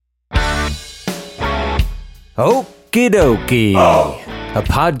Okie dokie, a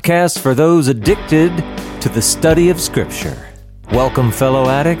podcast for those addicted to the study of Scripture. Welcome, fellow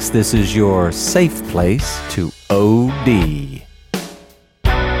addicts. This is your safe place to OD.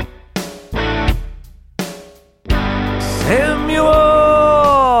 Samuel!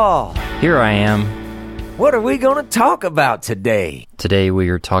 Here I am. What are we going to talk about today? Today we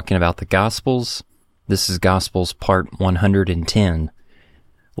are talking about the Gospels. This is Gospels part 110.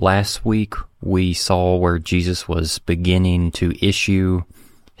 Last week we saw where Jesus was beginning to issue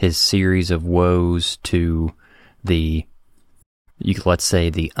his series of woes to let's say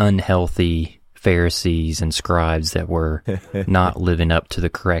the unhealthy Pharisees and scribes that were not living up to the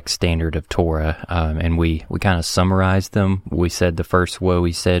correct standard of Torah. And we kind of summarized them. We said the first woe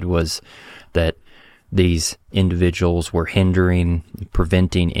he said was that these individuals were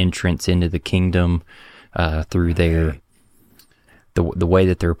preventing entrance into the kingdom through the way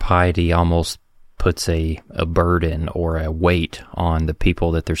that their piety almost puts a burden or a weight on the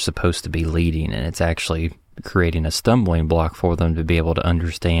people that they're supposed to be leading, and it's actually creating a stumbling block for them to be able to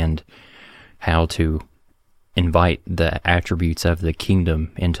understand how to invite the attributes of the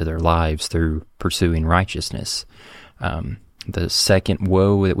kingdom into their lives through pursuing righteousness. The second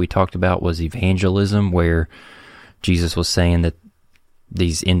woe that we talked about was evangelism, where Jesus was saying that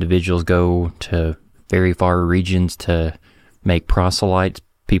these individuals go to very far regions to make proselytes,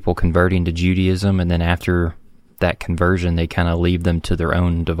 people converting to Judaism, and then after that conversion, they kind of leave them to their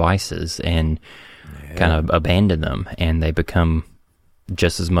own devices and kind of abandon them, and they become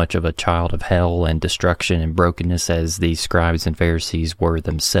just as much of a child of hell and destruction and brokenness as these scribes and Pharisees were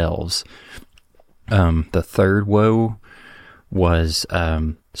themselves. The third woe was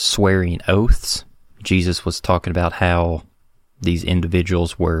swearing oaths. Jesus was talking about how these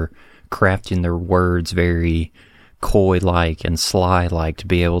individuals were crafting their words very coy-like and sly-like to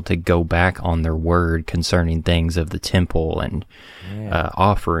be able to go back on their word concerning things of the temple and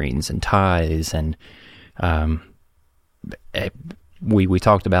offerings and tithes. And we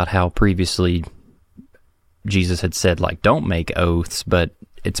talked about how previously Jesus had said, like, don't make oaths, but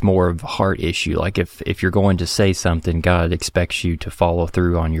it's more of a heart issue. Like, if you're going to say something, God expects you to follow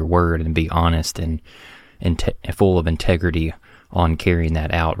through on your word and be honest and full of integrity on carrying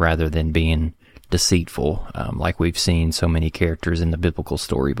that out rather than being deceitful, like we've seen so many characters in the biblical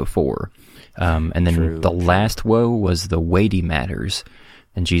story before. And then the last woe was the weighty matters.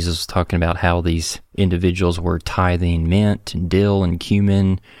 And Jesus was talking about how these individuals were tithing mint and dill and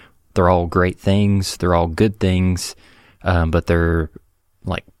cumin. They're all great things. They're all good things. But they're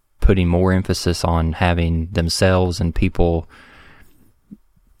like putting more emphasis on having themselves and people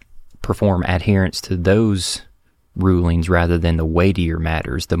perform adherence to those rulings rather than the weightier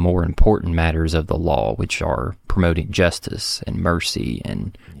matters, the more important matters of the law, which are promoting justice and mercy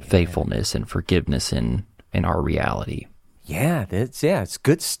and faithfulness and forgiveness in our reality. Yeah, it's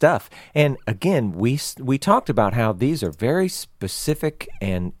good stuff. And again, we talked about how these are very specific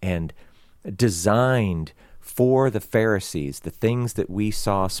and designed for the Pharisees, the things that we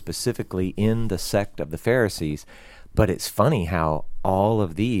saw specifically in the sect of the Pharisees. But it's funny how all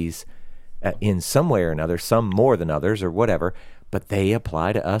of these, in some way or another, some more than others or whatever, but they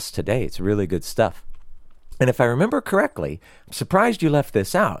apply to us today. It's really good stuff. And if I remember correctly, I'm surprised you left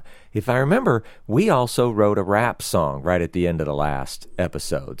this out. If I remember, we also wrote a rap song right at the end of the last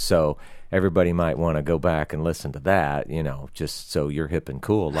episode. So everybody might want to go back and listen to that, just so you're hip and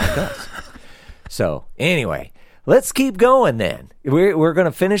cool like us. So anyway, let's keep going then. We're going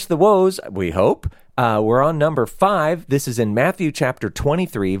to finish the woes, we hope. We're on number 5. This is in Matthew chapter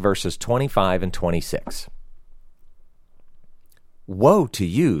 23, verses 25 and 26. Woe to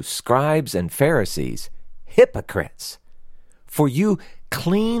you, scribes and Pharisees, hypocrites! For you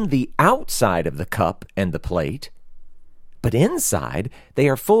clean the outside of the cup and the plate, but inside they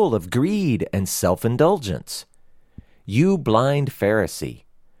are full of greed and self-indulgence. You blind Pharisee,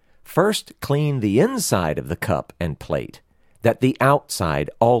 first clean the inside of the cup and plate, that the outside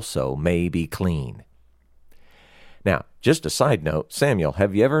also may be clean. Now, just a side note, Samuel,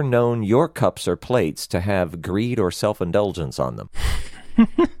 have you ever known your cups or plates to have greed or self-indulgence on them?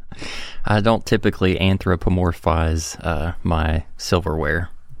 I don't typically anthropomorphize my silverware,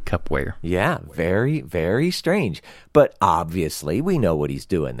 cupware. Yeah, very, very strange. But obviously, we know what he's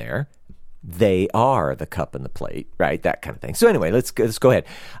doing there. They are the cup and the plate, right? That kind of thing. So anyway, let's go ahead.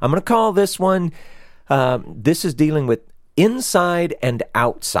 I'm going to call this one, this is dealing with inside and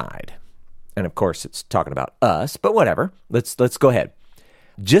outside. And of course, it's talking about us, but whatever. Let's go ahead.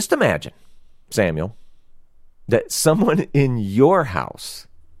 Just imagine, Samuel, that someone in your house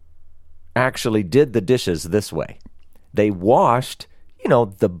actually did the dishes this way. They washed,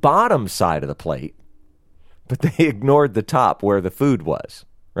 the bottom side of the plate, but they ignored the top where the food was,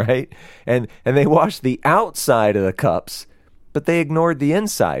 right? And they washed the outside of the cups, but they ignored the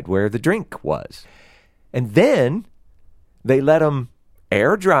inside where the drink was. And then they let them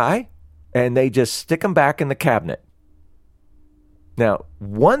air dry, and they just stick them back in the cabinet. Now,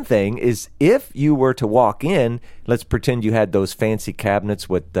 one thing is, if you were to walk in, let's pretend you had those fancy cabinets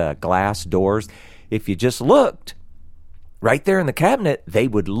with glass doors. If you just looked right there in the cabinet, they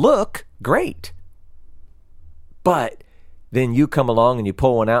would look great. But then you come along and you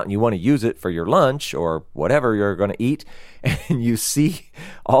pull one out and you want to use it for your lunch or whatever you're going to eat, and you see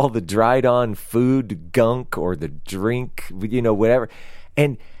all the dried on food gunk or the drink, whatever.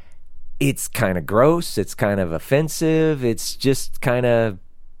 And it's kind of gross. It's kind of offensive. It's just kind of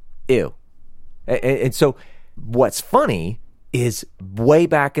ew. And so what's funny is way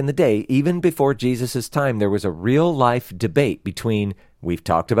back in the day, even before Jesus' time, there was a real life debate between, we've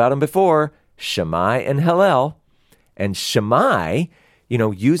talked about them before, Shammai and Hillel. And Shammai,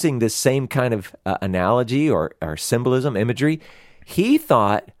 using this same kind of analogy or symbolism, imagery, he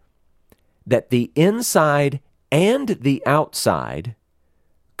thought that the inside and the outside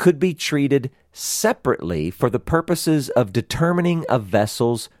could be treated separately for the purposes of determining a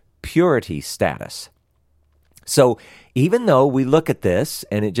vessel's purity status. So even though we look at this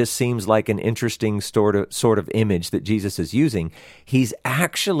and it just seems like an interesting sort of image that Jesus is using, he's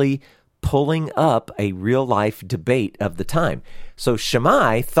actually pulling up a real-life debate of the time. So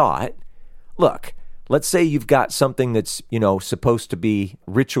Shammai thought, look, let's say you've got something that's, supposed to be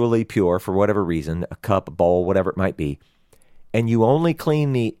ritually pure for whatever reason, a cup, a bowl, whatever it might be, and you only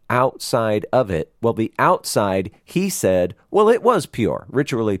clean the outside of it. Well, the outside, he said, well, it was pure,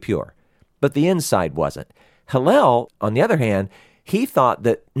 ritually pure, but the inside wasn't. Hillel, on the other hand, he thought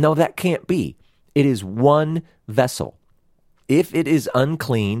that, no, that can't be. It is one vessel. If it is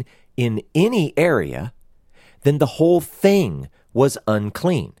unclean in any area, then the whole thing was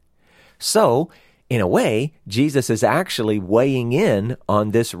unclean. So, in a way, Jesus is actually weighing in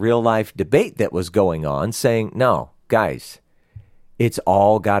on this real-life debate that was going on, saying, no, guys, it's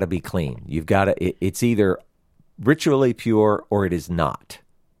all got to be clean. It's either ritually pure or it is not.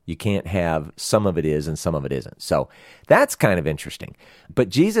 You can't have some of it is and some of it isn't. So that's kind of interesting. But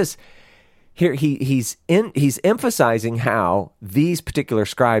Jesus here, he's emphasizing how these particular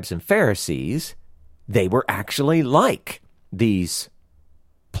scribes and Pharisees, they were actually like these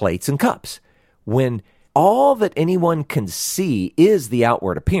plates and cups. When all that anyone can see is the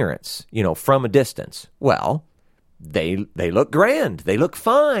outward appearance, from a distance, well, they look grand, they look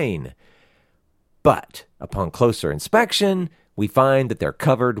fine. But upon closer inspection, we find that they're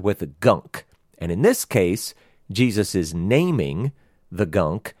covered with a gunk. And in this case, Jesus is naming the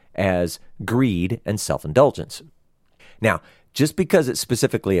gunk as greed and self-indulgence. Now, just because it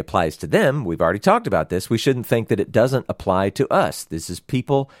specifically applies to them, we've already talked about this, we shouldn't think that it doesn't apply to us. This is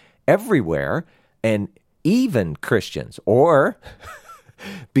people everywhere, and even Christians, or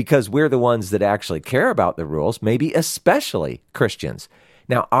because we're the ones that actually care about the rules, maybe especially Christians.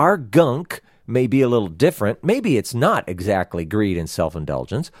 Now, our gunk may be a little different. Maybe it's not exactly greed and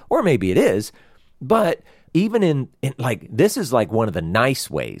self-indulgence, or maybe it is, but even in this is like one of the nice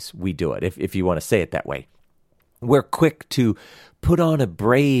ways we do it, if you want to say it that way. We're quick to put on a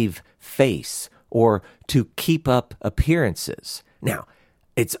brave face or to keep up appearances. Now,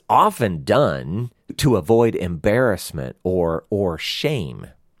 it's often done to avoid embarrassment or shame,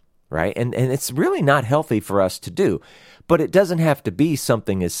 right? And it's really not healthy for us to do. But it doesn't have to be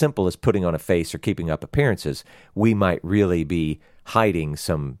something as simple as putting on a face or keeping up appearances. We might really be hiding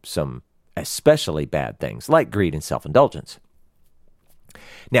some especially bad things like greed and self-indulgence.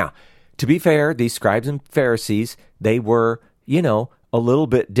 Now, to be fair, these scribes and Pharisees, they were, a little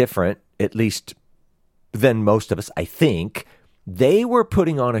bit different, at least than most of us, I think. They were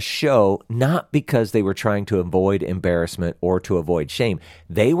putting on a show not because they were trying to avoid embarrassment or to avoid shame.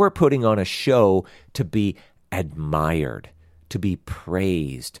 They were putting on a show to be admired, to be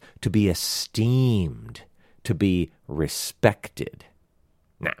praised, to be esteemed, to be respected.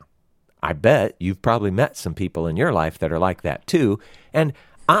 Now, I bet you've probably met some people in your life that are like that too, and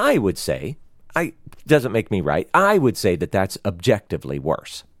I would say, doesn't make me right, I would say that that's objectively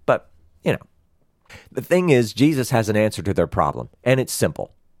worse. But, the thing is, Jesus has an answer to their problem, and it's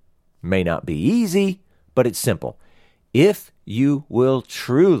simple. May not be easy, but it's simple. If you will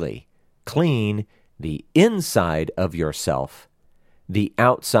truly clean the inside of yourself, the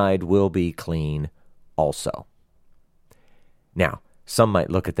outside will be clean also. Now, some might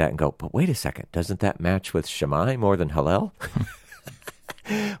look at that and go, but wait a second, doesn't that match with Shammai more than Hillel?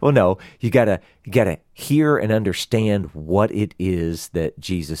 Well, no, you gotta hear and understand what it is that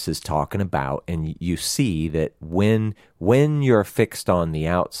Jesus is talking about, and you see that when you're fixed on the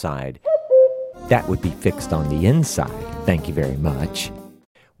outside, that would be fixed on the inside. Thank you very much.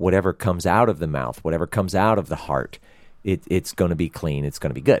 Whatever comes out of the mouth, whatever comes out of the heart, it's going to be clean. It's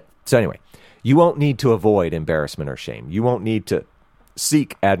going to be good. So anyway, you won't need to avoid embarrassment or shame. You won't need to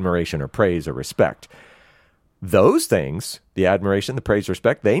seek admiration or praise or respect. Those things, the admiration, the praise,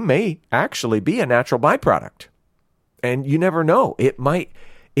 respect, they may actually be a natural byproduct. And you never know. It might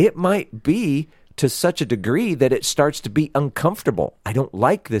be to such a degree that it starts to be uncomfortable. I don't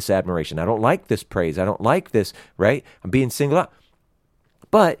like this admiration. I don't like this praise. I don't like this, right? I'm being singled out.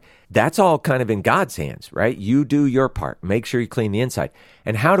 But that's all kind of in God's hands, right? You do your part. Make sure you clean the inside.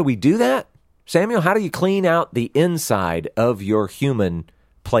 And how do we do that? Samuel, how do you clean out the inside of your human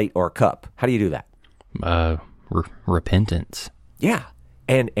plate or cup? How do you do that? Repentance. Yeah.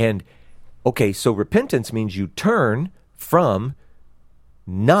 And okay, so repentance means you turn from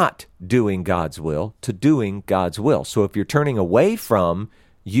not doing God's will to doing God's will. So if you're turning away from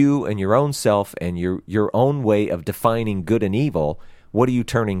you and your own self and your own way of defining good and evil, what are you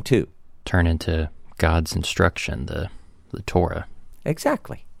turning to? Turn into God's instruction, the Torah.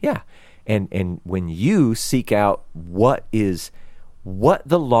 Exactly. Yeah. And when you seek out what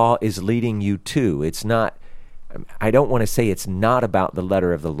the law is leading you to, it's not, I don't want to say it's not about the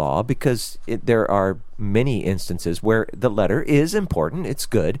letter of the law, because there are many instances where the letter is important, it's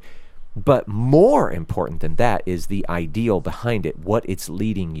good, but more important than that is the ideal behind it, what it's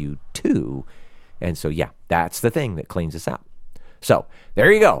leading you to. And so, yeah, that's the thing that cleans us out. So,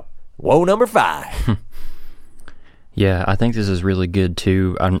 there you go. Woe number 5. Yeah, I think this is really good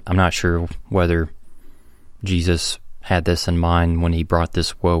too. I'm not sure whether Jesus had this in mind when he brought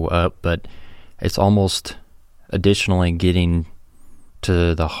this woe up, but it's almost additionally getting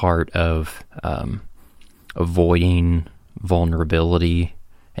to the heart of avoiding vulnerability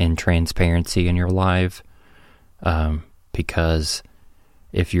and transparency in your life, because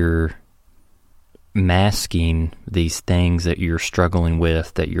if you're masking these things that you're struggling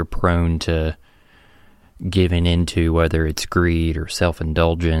with, that you're prone to giving into, whether it's greed or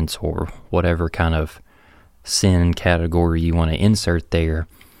self-indulgence or whatever kind of sin category you want to insert there,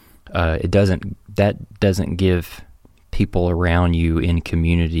 that doesn't give people around you in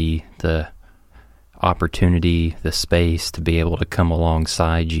community the opportunity, the space to be able to come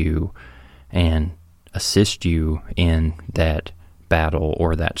alongside you and assist you in that battle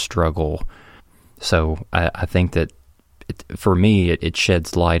or that struggle. So I think that for me, it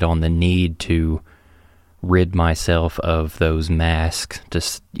sheds light on the need to rid myself of those masks,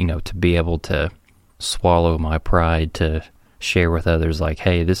 just, to be able to swallow my pride, to share with others like,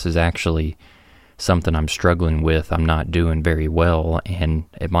 hey, this is actually something I'm struggling with. I'm not doing very well, and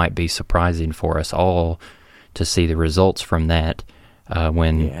it might be surprising for us all to see the results from that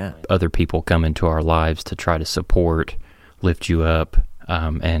when other people come into our lives to try to support, lift you up,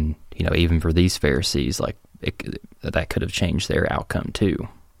 and even for these Pharisees, like that could have changed their outcome too.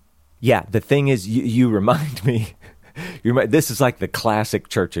 Yeah, the thing is, you remind me, this is like the classic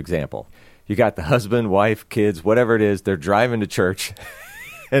church example. You got the husband, wife, kids, whatever it is, they're driving to church,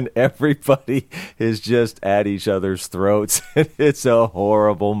 and everybody is just at each other's throats. It's a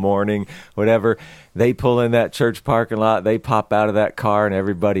horrible morning, whatever. They pull in that church parking lot, they pop out of that car, and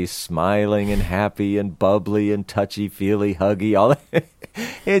everybody's smiling and happy and bubbly and touchy-feely, huggy, all that.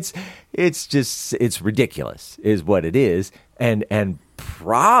 It's ridiculous, is what it is. And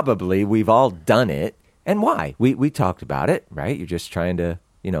probably we've all done it. And why? We talked about it, right? You're just trying to,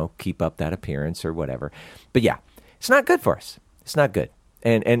 keep up that appearance or whatever. But yeah, it's not good for us. It's not good.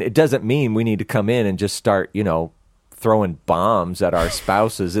 And it doesn't mean we need to come in and just start, throwing bombs at our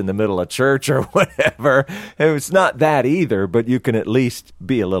spouses in the middle of church or whatever. It's not that either, but you can at least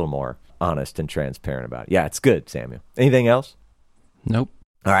be a little more honest and transparent about it. Yeah, it's good, Samuel. Anything else? Nope.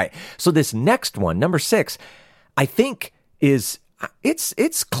 All right. So this next one, number 6, I think it's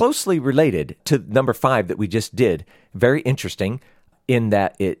closely related to number 5 that we just did. Very interesting in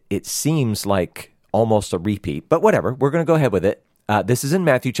that it seems like almost a repeat, but whatever. We're going to go ahead with it. This is in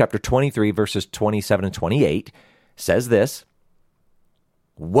Matthew chapter 23, verses 27 and 28. Says this: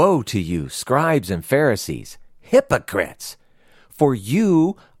 "Woe to you, scribes and Pharisees, hypocrites! For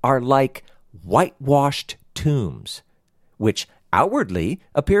you are like whitewashed tombs, which outwardly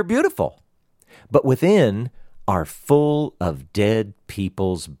appear beautiful, but within are full of dead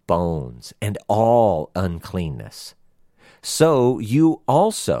people's bones and all uncleanness. So you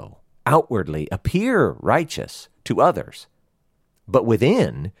also outwardly appear righteous to others, but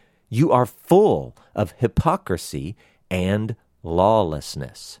within you are full of hypocrisy and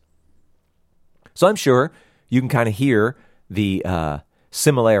lawlessness. So I'm sure you can kind of hear the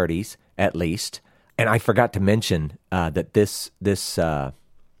similarities, at least. And I forgot to mention that this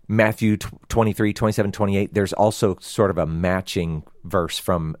Matthew 23, 27, 28, there's also sort of a matching verse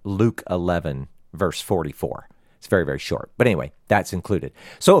from Luke 11, verse 44. It's very, very short. But anyway, that's included.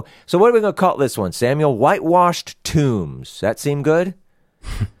 So what are we going to call this one, Samuel? Whitewashed tombs. That seem good?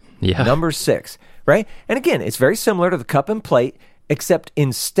 Yeah. Number 6, right? And again, it's very similar to the cup and plate, except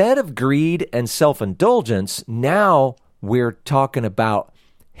instead of greed and self-indulgence, now we're talking about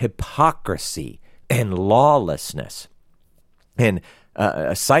hypocrisy and lawlessness. And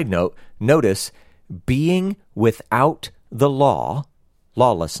a side note, notice being without the law,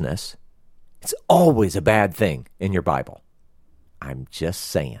 lawlessness, it's always a bad thing in your Bible. I'm just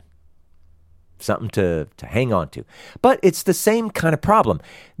saying. Something to hang on to. But it's the same kind of problem.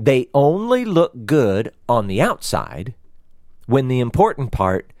 They only look good on the outside when the important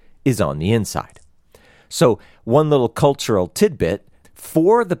part is on the inside. So one little cultural tidbit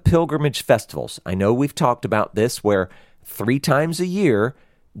for the pilgrimage festivals. I know we've talked about this where 3 times a year,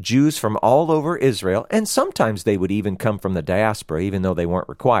 Jews from all over Israel, and sometimes they would even come from the diaspora, even though they weren't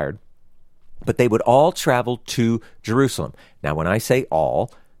required, but they would all travel to Jerusalem. Now, when I say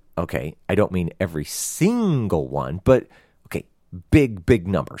all, okay, I don't mean every single one, but okay, big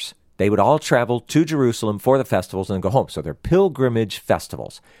numbers. They would all travel to Jerusalem for the festivals and then go home. So they're pilgrimage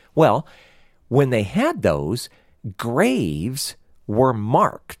festivals. Well, when they had those, graves were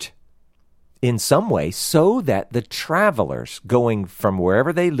marked in some way so that the travelers going from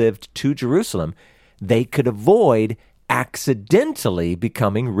wherever they lived to Jerusalem, they could avoid accidentally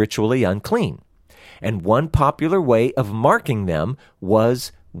becoming ritually unclean. And one popular way of marking them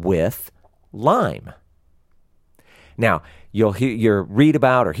was with lime. Now, you'll read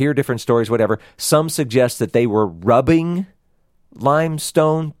about or hear different stories, whatever. Some suggest that they were rubbing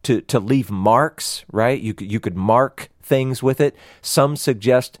limestone to leave marks, right? You could mark things with it. Some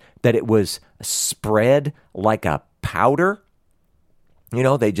suggest that it was spread like a powder. You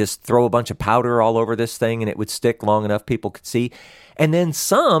know, they just throw a bunch of powder all over this thing and it would stick long enough people could see. And then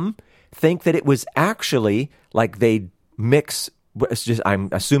some think that it was actually like they mix, I'm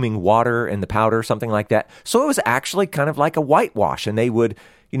assuming water and the powder, something like that. So it was actually kind of like a whitewash, and they would,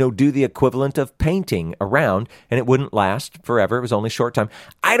 do the equivalent of painting around, and it wouldn't last forever. It was only a short time.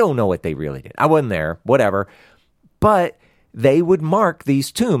 I don't know what they really did. I wasn't there, whatever. But they would mark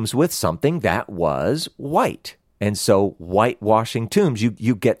these tombs with something that was white. And so whitewashing tombs,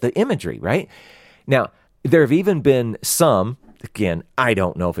 you get the imagery, right? Now, there have even been some, again, I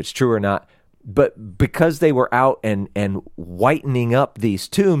don't know if it's true or not, but because they were out and whitening up these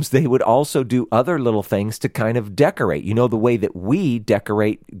tombs, they would also do other little things to kind of decorate. You know, the way that we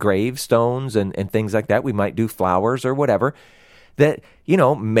decorate gravestones and things like that. We might do flowers or whatever. That,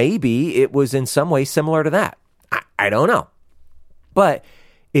 maybe it was in some way similar to that. I don't know. But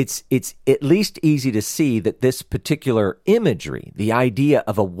it's at least easy to see that this particular imagery, the idea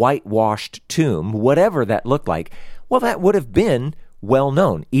of a whitewashed tomb, whatever that looked like, well, that would have been well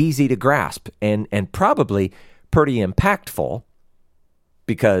known, easy to grasp, and probably pretty impactful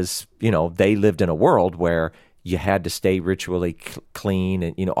because, they lived in a world where you had to stay ritually clean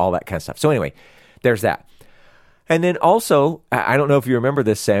and, all that kind of stuff. So anyway, there's that. And then also, I don't know if you remember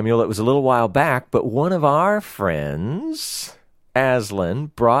this, Samuel, it was a little while back, but one of our friends, Aslan,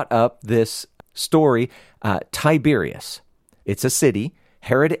 brought up this story, Tiberias. It's a city.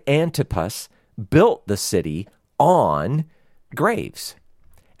 Herod Antipas built the city on graves.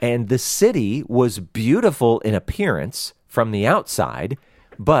 And the city was beautiful in appearance from the outside,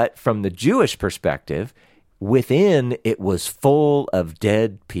 but from the Jewish perspective, within it was full of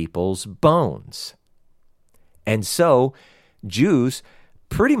dead people's bones. And so Jews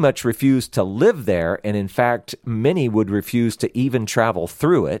pretty much refused to live there, and in fact, many would refuse to even travel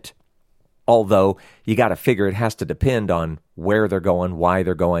through it, although you got to figure it has to depend on where they're going, why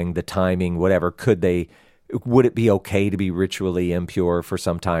they're going, the timing, whatever. Would it be okay to be ritually impure for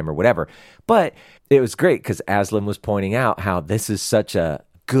some time or whatever? But it was great because Aslan was pointing out how this is such a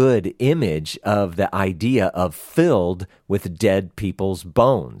good image of the idea of filled with dead people's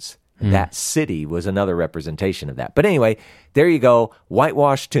bones. That city was another representation of that. But anyway, there you go.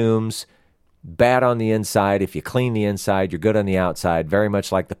 Whitewashed tombs, bad on the inside. If you clean the inside, you're good on the outside, very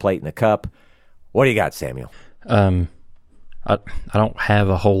much like the plate and the cup. What do you got, Samuel? I don't have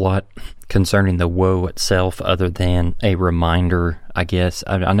a whole lot concerning the woe itself other than a reminder, I guess.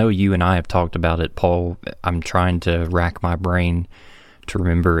 I know you and I have talked about it, Paul. I'm trying to rack my brain to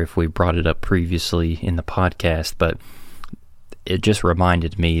remember if we brought it up previously in the podcast, but it just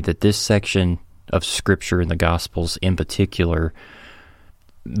reminded me that this section of Scripture in the Gospels in particular,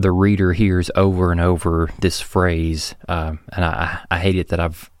 the reader hears over and over this phrase, and I hate it that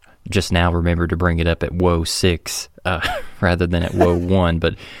I've just now remembered to bring it up at Woe 6 rather than at Woe 1,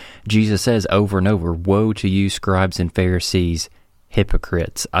 but Jesus says over and over, "Woe to you, scribes and Pharisees,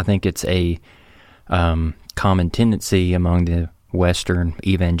 hypocrites." I think it's a common tendency among the Western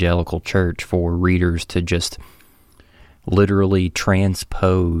evangelical church for readers to just literally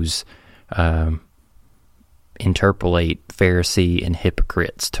transpose, interpolate Pharisee and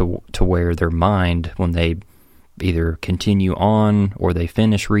hypocrites to where their mind, when they either continue on or they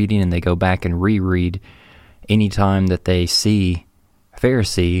finish reading and they go back and reread, anytime that they see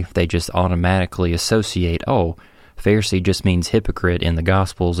Pharisee, they just automatically associate, oh, Pharisee just means hypocrite in the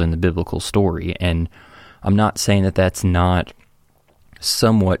Gospels and the biblical story. And I'm not saying that that's not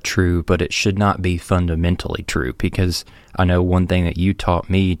somewhat true, but it should not be fundamentally true, because I know one thing that you taught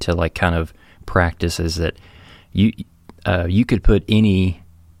me to like kind of practice is that you could put any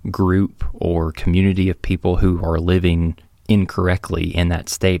group or community of people who are living incorrectly in that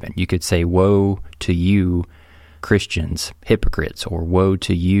statement. You could say, "Woe to you, Christians, hypocrites," or "Woe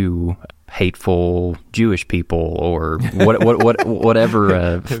to you, hateful Jewish people," or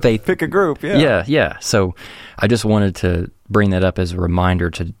whatever faith. Pick a group, yeah. Yeah. So I just wanted to bring that up as a reminder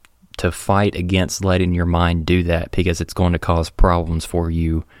to fight against letting your mind do that, because it's going to cause problems for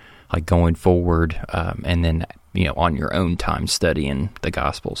you, like going forward, and then on your own time studying the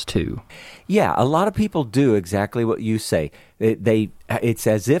Gospels too. Yeah, a lot of people do exactly what you say. It's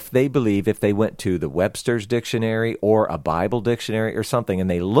as if they believe if they went to the Webster's Dictionary or a Bible dictionary or something and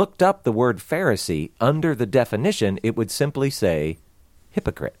they looked up the word Pharisee, under the definition, it would simply say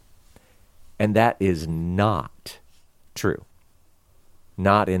hypocrite. And that is not true.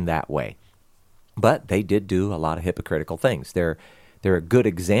 Not in that way. But they did do a lot of hypocritical things. They're a good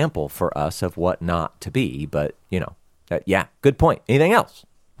example for us of what not to be, but, yeah, good point. Anything else?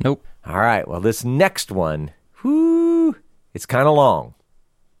 Nope. All right, well, this next one, it's kind of long.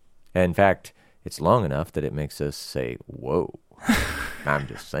 In fact, it's long enough that it makes us say, whoa. I'm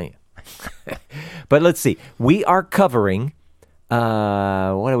just saying. But let's see. We are covering,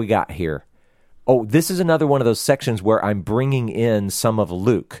 what do we got here? Oh, this is another one of those sections where I'm bringing in some of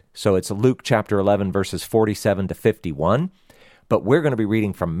Luke. So it's Luke chapter 11, verses 47 to 51. But we're going to be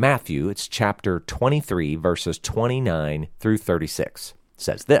reading from Matthew. It's chapter 23, verses 29 through 36. It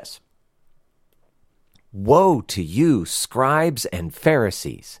says this: "Woe to you, scribes and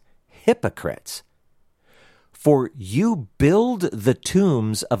Pharisees, hypocrites! For you build the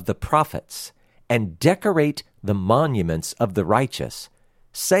tombs of the prophets and decorate the monuments of the righteous,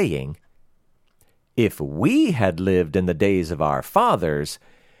 saying, 'If we had lived in the days of our fathers,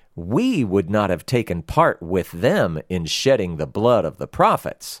 we would not have taken part with them in shedding the blood of the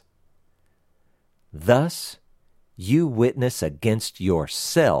prophets.' Thus you witness against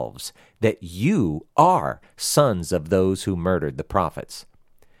yourselves that you are sons of those who murdered the prophets.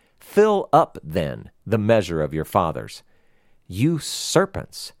 Fill up, then, the measure of your fathers. You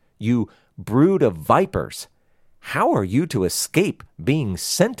serpents, you brood of vipers, how are you to escape being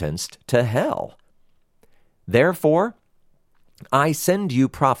sentenced to hell? Therefore, I send you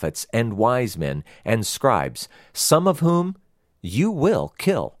prophets and wise men and scribes, some of whom you will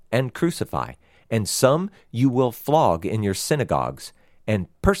kill and crucify, and some you will flog in your synagogues and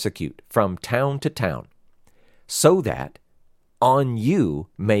persecute from town to town, so that on you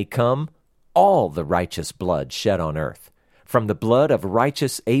may come all the righteous blood shed on earth, from the blood of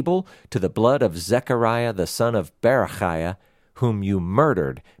righteous Abel to the blood of Zechariah the son of Berechiah, whom you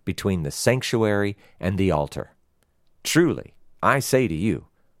murdered between the sanctuary and the altar. Truly, I say to you,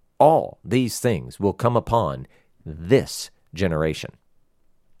 all these things will come upon this generation."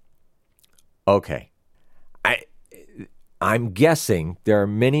 Okay. I'm guessing there are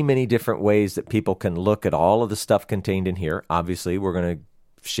many, many different ways that people can look at all of the stuff contained in here. Obviously, we're going to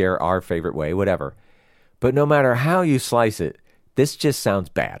share our favorite way, whatever. But no matter how you slice it, this just sounds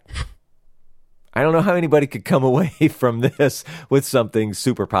bad. I don't know how anybody could come away from this with something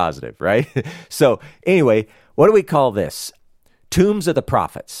super positive, right? So anyway, what do we call this? Tombs of the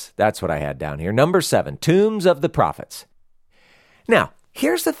prophets. That's what I had down here. Number 7, tombs of the prophets. Now,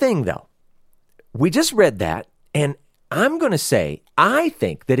 here's the thing, though. We just read that, and I'm going to say, I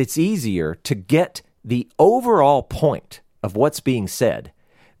think that it's easier to get the overall point of what's being said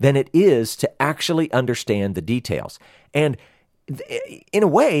than it is to actually understand the details. And in a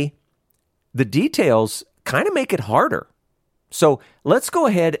way, the details kind of make it harder. So let's go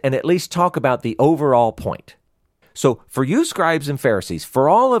ahead and at least talk about the overall point. So for you scribes and Pharisees, for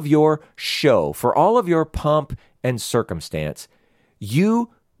all of your show, for all of your pomp and circumstance,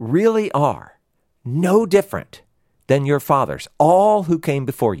 you really are no different than your fathers, all who came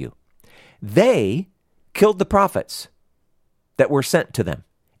before you. They killed the prophets that were sent to them.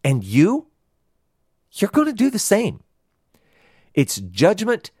 And you're going to do the same. It's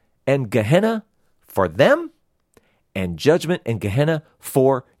judgment and Gehenna for them and judgment and Gehenna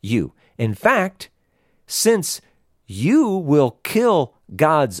for you. In fact, since you will kill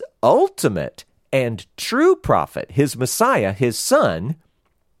God's ultimate and true prophet, his Messiah, his son,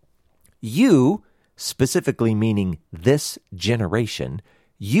 you, specifically meaning this generation,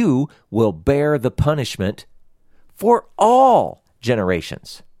 you will bear the punishment for all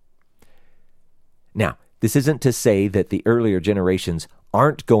generations. Now, this isn't to say that the earlier generations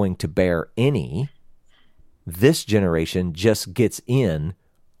aren't going to bear any. This generation just gets in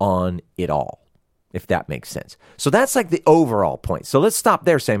on it all, if that makes sense. So that's like the overall point. So let's stop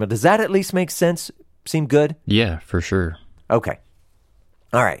there, Samuel. Does that at least make sense? Seem good? Yeah, for sure. Okay.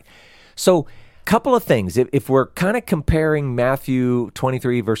 All right. So a couple of things. If we're kind of comparing Matthew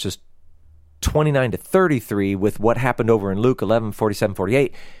 23 verses 29 to 33 with what happened over in Luke 11, 47,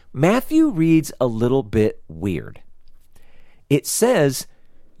 48, Matthew reads a little bit weird. It says,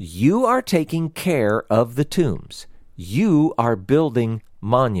 you are taking care of the tombs. You are building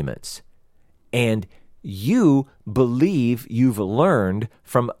monuments. And you believe you've learned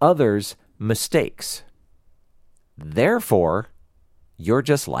from others' mistakes. Therefore, you're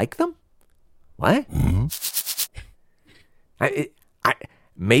just like them? What? Mm-hmm.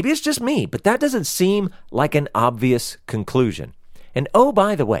 Maybe it's just me, but that doesn't seem like an obvious conclusion. And oh,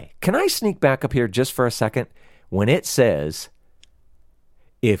 by the way, can I sneak back up here just for a second? When it says,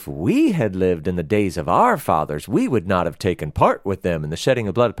 if we had lived in the days of our fathers, we would not have taken part with them in the shedding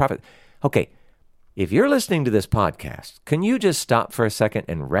of blood of prophets. Okay, if you're listening to this podcast, can you just stop for a second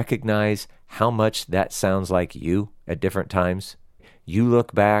and recognize how much that sounds like you at different times? You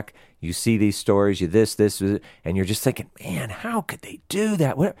look back, you see these stories, you this, and you're just thinking, man, how could they do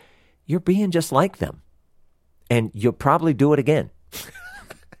that? You're being just like them. And you'll probably do it again.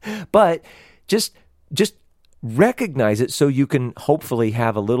 But just recognize it so you can hopefully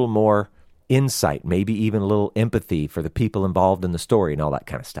have a little more insight, maybe even a little empathy for the people involved in the story and all that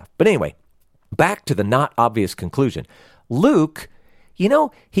kind of stuff. But anyway, back to the not obvious conclusion. Luke, he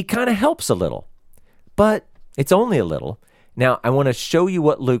kind of helps a little, but it's only a little. Now, I want to show you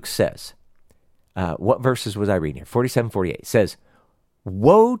what Luke says. What verses was I reading here? 47, 48. It says,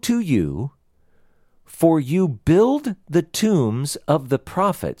 woe to you, for you build the tombs of the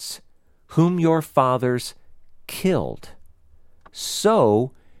prophets whom your fathers killed.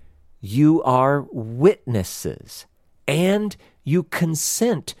 So you are witnesses, and you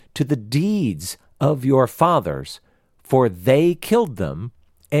consent to the deeds of your fathers, for they killed them,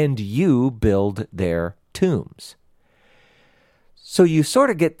 and you build their tombs. So you sort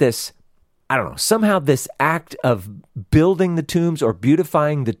of get this, somehow this act of building the tombs or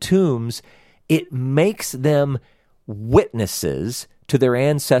beautifying the tombs, it makes them witnesses to their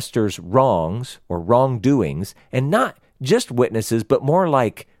ancestors' wrongs or wrongdoings, and not just witnesses, but more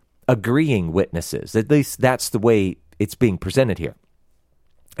like agreeing witnesses. At least that's the way it's being presented here.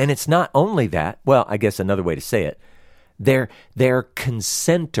 And it's not only that, well, I guess another way to say it, they're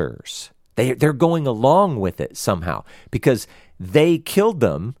consenters. They're going along with it somehow because they killed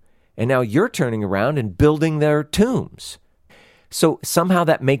them, and now you're turning around and building their tombs. So somehow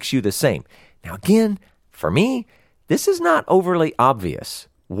that makes you the same. Now again, for me, this is not overly obvious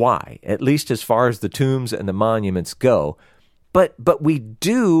why, at least as far as the tombs and the monuments go. But we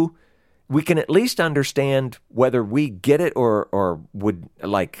can at least understand whether we get it or would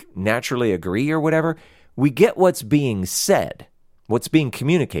like naturally agree or whatever. We get what's being said, what's being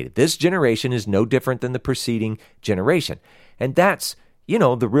communicated. This generation is no different than the preceding generation. And that's,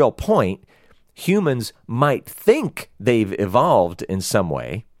 the real point. Humans might think they've evolved in some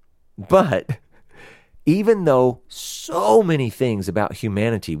way, but even though so many things about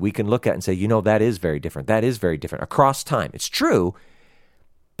humanity we can look at and say, that is very different. That is very different across time. It's true,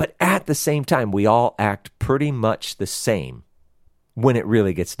 but at the same time, we all act pretty much the same when it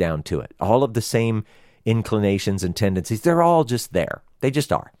really gets down to it. All of the same inclinations and tendencies, they're all just there. They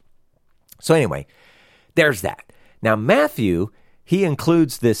just are. So anyway, there's that. Now, Matthew, he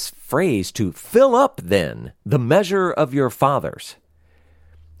includes this phrase to fill up then the measure of your fathers.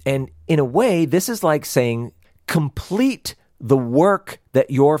 And in a way, this is like saying, complete the work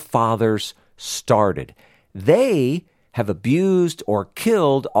that your fathers started. They have abused or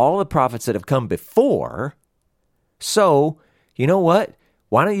killed all the prophets that have come before. So, you know what?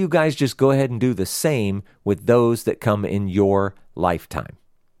 Why don't you guys just go ahead and do the same with those that come in your lifetime?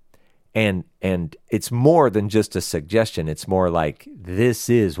 And it's more than just a suggestion. It's more like, this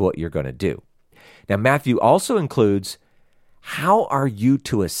is what you're going to do. Now, Matthew also includes, how are you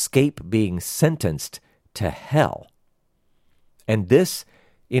to escape being sentenced to hell? And this,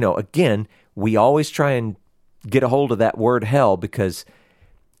 again, we always try and get a hold of that word hell because,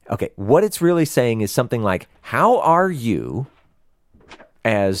 okay, what it's really saying is something like, how are you,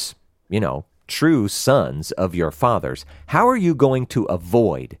 as, true sons of your fathers, how are you going to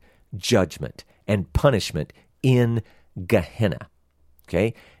avoid judgment and punishment in Gehenna?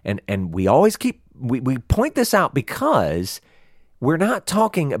 Okay? And we always we point this out because we're not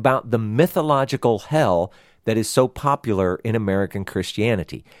talking about the mythological hell that is so popular in American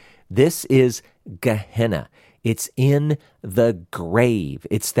Christianity. This is Gehenna. It's in the grave.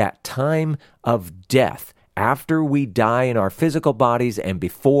 It's that time of death after we die in our physical bodies and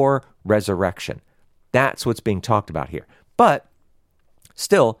before resurrection. That's what's being talked about here. But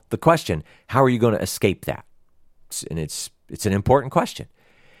still, the question, how are you going to escape that? And it's an important question.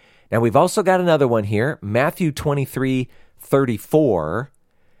 Now, we've also got another one here, Matthew 23:34,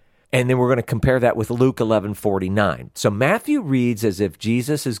 and then we're going to compare that with Luke 11:49. So Matthew reads as if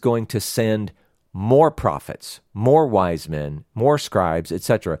Jesus is going to send more prophets, more wise men, more scribes,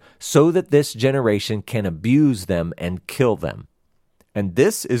 etc., so that this generation can abuse them and kill them. And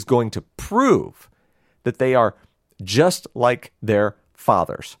this is going to prove that they are just like their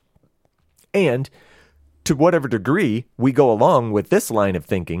fathers. And to whatever degree we go along with this line of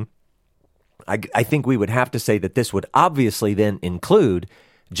thinking, I think we would have to say that this would obviously then include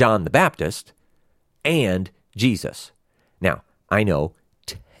John the Baptist and Jesus. Now, I know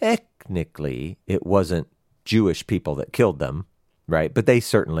technically it wasn't Jewish people that killed them, right? But they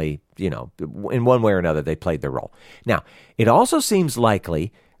certainly, in one way or another, they played their role. Now, it also seems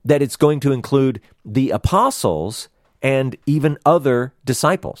likely that it's going to include the apostles and even other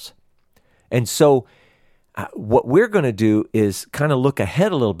disciples. And so what we're going to do is kind of look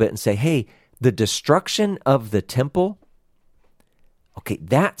ahead a little bit and say, hey, the destruction of the temple, okay,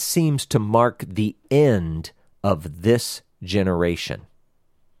 that seems to mark the end of this generation.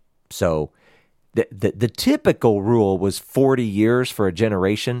 So the typical rule was 40 years for a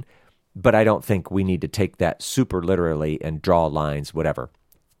generation, but I don't think we need to take that super literally and draw lines, whatever.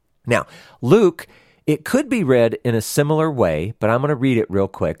 Now, Luke, it could be read in a similar way, but I'm going to read it real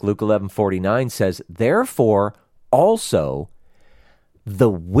quick. Luke 11:49 says, "Therefore also the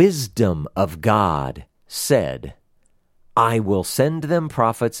wisdom of God said, I will send them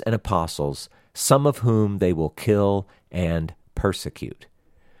prophets and apostles, some of whom they will kill and persecute."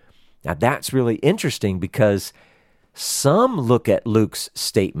 Now that's really interesting because some look at Luke's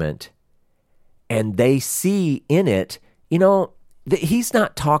statement and they see in it, that he's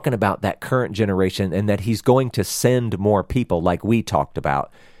not talking about that current generation and that he's going to send more people like we talked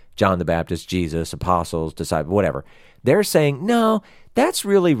about, John the Baptist, Jesus, apostles, disciples, whatever. They're saying, no, that's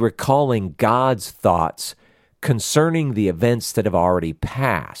really recalling God's thoughts concerning the events that have already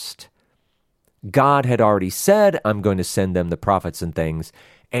passed. God had already said, I'm going to send them the prophets and things,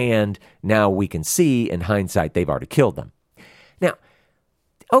 and now we can see in hindsight they've already killed them. Now,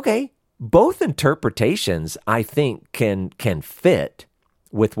 okay, both interpretations I think can fit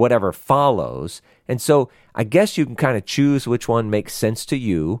with whatever follows, and so I guess you can kind of choose which one makes sense to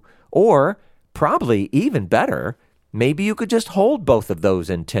you, or probably even better, maybe you could just hold both of those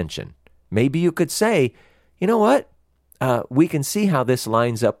in tension. Maybe you could say, you know what? We can see how this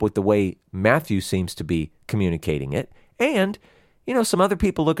lines up with the way Matthew seems to be communicating it. And, some other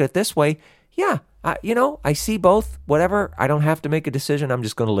people look at it this way. Yeah, I see both, whatever. I don't have to make a decision. I'm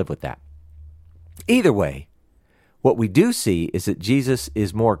just going to live with that. Either way, what we do see is that Jesus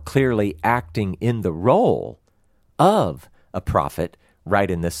is more clearly acting in the role of a prophet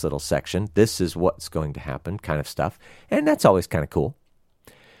right in this little section. This is what's going to happen kind of stuff. And that's always kind of cool.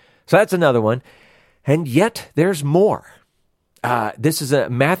 So that's another one. And yet there's more. This is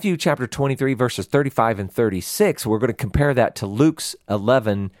Matthew chapter 23, verses 35 and 36. We're going to compare that to Luke's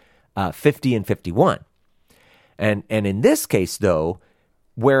 11, 50 and 51. And in this case, though,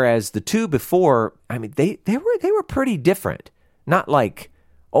 whereas the two before, they were pretty different. Not like,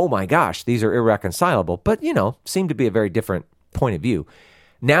 oh my gosh, these are irreconcilable, but, seem to be a very different point of view.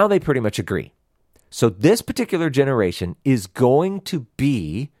 Now they pretty much agree. So this particular generation is going to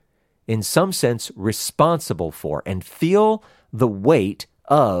be, in some sense, responsible for and feel the weight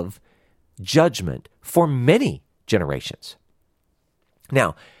of judgment for many generations.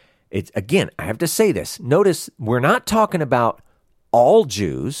 Now, I have to say this. Notice we're not talking about all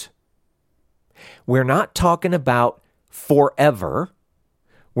Jews. We're not talking about forever.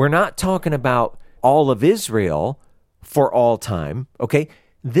 We're not talking about all of Israel for all time. Okay?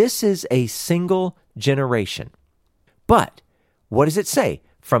 This is a single generation. But what does it say?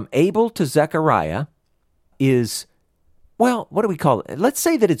 from Abel to Zechariah is, well, what do we call it? Let's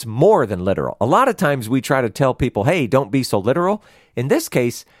say that it's more than literal. A lot of times we try to tell people, hey, don't be so literal. In this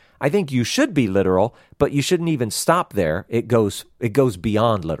case, I think you should be literal, but you shouldn't even stop there. It goes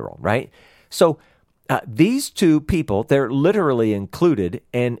beyond literal, right? So these two people, they're literally included,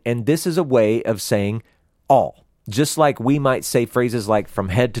 and this is a way of saying all. Just like we might say phrases like from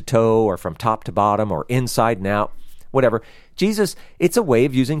head to toe or from top to bottom or inside and out, whatever. Jesus, it's a way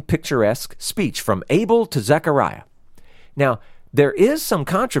of using picturesque speech from Abel to Zechariah. Now, there is some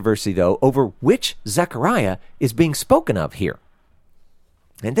controversy, though, over which Zechariah is being spoken of here.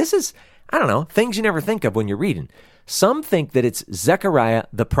 And this is, I don't know, things you never think of when you're reading. Some think that it's Zechariah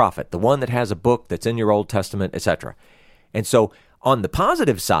the prophet, the one that has a book that's in your Old Testament, etc. And so on the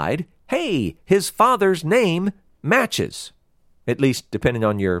positive side, hey, his father's name matches, at least depending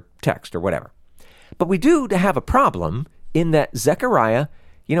on your text or whatever. But we do have a problem in that Zechariah,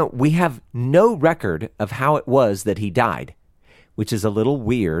 we have no record of how it was that he died, which is a little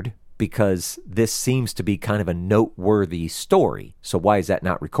weird because this seems to be kind of a noteworthy story. So why is that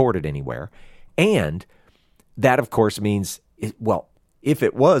not recorded anywhere? And that, of course, means, well, if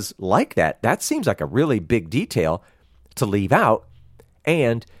it was like that, that seems like a really big detail to leave out.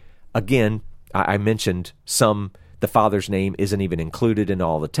 And again, I mentioned the father's name isn't even included in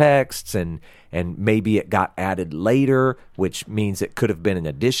all the texts, and maybe it got added later, which means it could have been an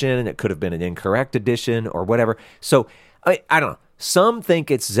addition, it could have been an incorrect addition, or whatever. So, I don't know. Some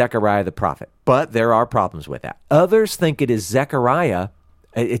think it's Zechariah the prophet, but there are problems with that. Others think it is Zechariah.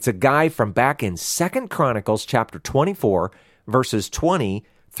 It's a guy from back in 2 Chronicles chapter 24, verses 20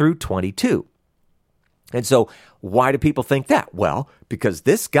 through 22. And so why do people think that? Well, because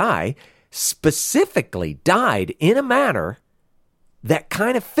this guy specifically died in a manner that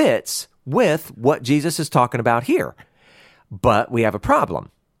kind of fits with what Jesus is talking about here. But we have a problem.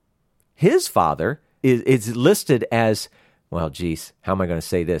 His father is listed as, well, geez, how am I going to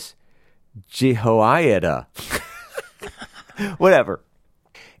say this? Jehoiada. Whatever.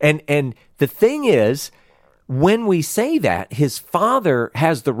 And the thing is, when we say that his father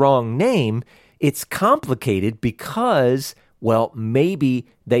has the wrong name, it's complicated because, well, maybe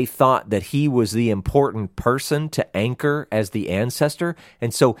they thought that he was the important person to anchor as the ancestor,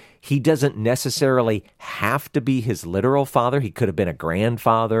 and so he doesn't necessarily have to be his literal father. He could have been a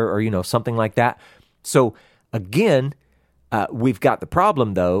grandfather or, something like that. So, again, we've got the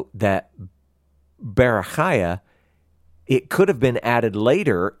problem, though, that Berechiah, it could have been added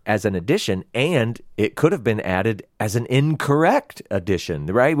later as an addition, and it could have been added as an incorrect addition,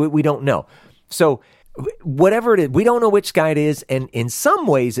 right? We don't know. So whatever it is, we don't know which guy it is, and in some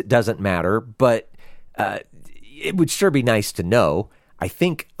ways it doesn't matter, but it would sure be nice to know. I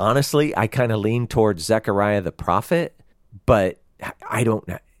think, honestly, I kind of lean towards Zechariah the prophet, but I don't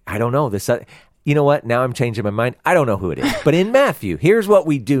know. This, you know what? Now I'm changing my mind. I don't know who it is. But in Matthew, here's what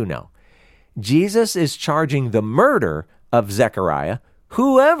we do know. Jesus is charging the murder of Zechariah,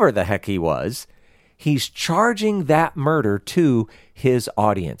 whoever the heck he was. He's charging that murder to his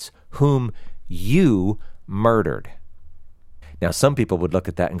audience, whom you murdered. Now, some people would look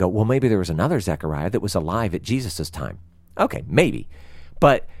at that and go, well, maybe there was another Zechariah that was alive at Jesus' time. Okay, maybe.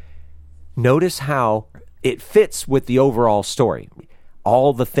 But notice how it fits with the overall story.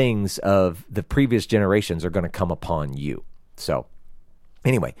 All the things of the previous generations are going to come upon you. So,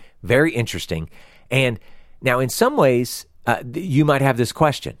 anyway, very interesting. And now, in some ways, you might have this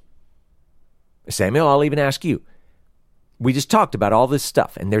question. Samuel, I'll even ask you. We just talked about all this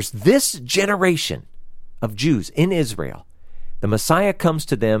stuff, and there's this generation of Jews in Israel. The Messiah comes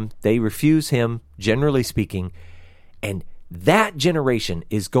to them. They refuse him, generally speaking, and that generation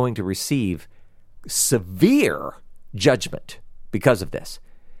is going to receive severe judgment because of this.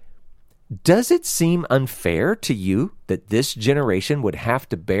 Does it seem unfair to you that this generation would have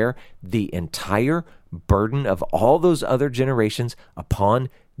to bear the entire burden of all those other generations upon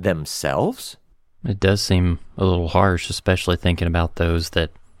themselves? It does seem a little harsh, especially thinking about those that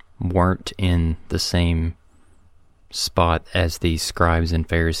weren't in the same spot as these scribes and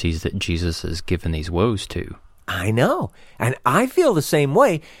Pharisees that Jesus has given these woes to. I know. And I feel the same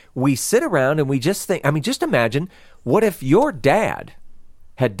way. We sit around and we just think, just imagine, what if your dad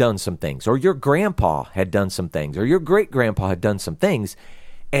had done some things, or your grandpa had done some things, or your great-grandpa had done some things,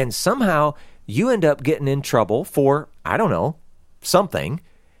 and somehow you end up getting in trouble for, I don't know, something,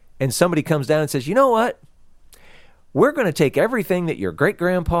 and somebody comes down and says, you know what? We're going to take everything that your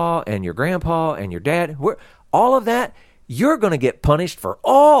great-grandpa and your grandpa and your dad, all of that, you're going to get punished for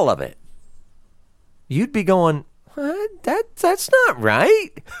all of it. You'd be going, that's not right.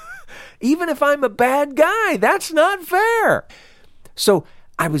 Even if I'm a bad guy, that's not fair. So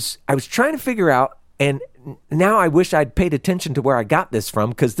I was trying to figure out, and now I wish I'd paid attention to where I got this from,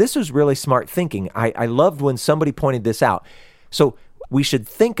 because this was really smart thinking. I loved when somebody pointed this out. So we should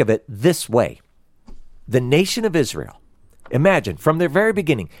think of it this way. The nation of Israel, imagine, from their very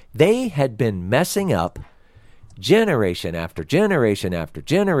beginning, they had been messing up generation after generation after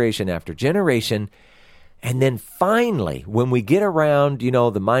generation after generation. And then finally, when we get around,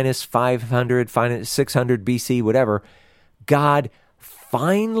 the minus 500, 600 BC, whatever, God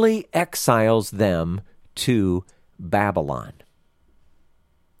finally exiles them to Babylon.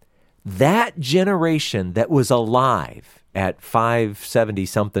 That generation that was alive at 570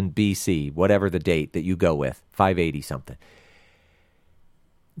 something BC, whatever the date that you go with, 580 something.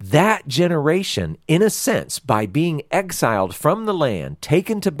 That generation, in a sense, by being exiled from the land,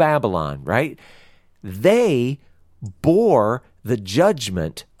 taken to Babylon, right? They bore the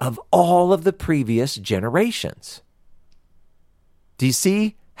judgment of all of the previous generations. Do you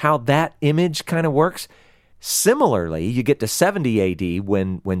see how that image kind of works? Similarly, you get to 70 AD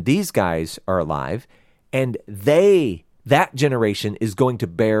when these guys are alive, and that generation is going to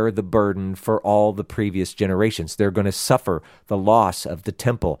bear the burden for all the previous generations. They're going to suffer the loss of the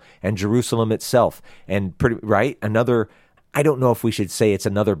temple and Jerusalem itself. And another, I don't know if we should say it's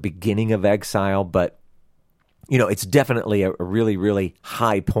another beginning of exile, but it's definitely a really, really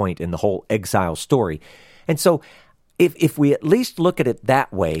high point in the whole exile story. And so if we at least look at it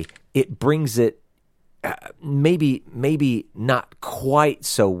that way, it brings it maybe not quite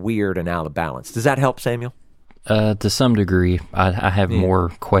so weird and out of balance. Does that help, Samuel? To some degree. I have more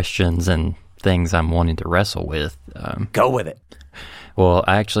questions and things I'm wanting to wrestle with. Go with it. Well,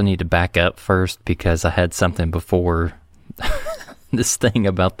 I actually need to back up first because I had something before this thing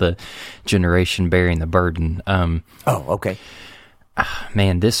about the generation bearing the burden. Okay.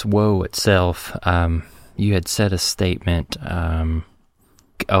 Man, this woe itself, you had said a statement.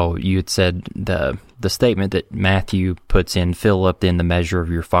 You had said the statement that Matthew puts in, fill up then the measure of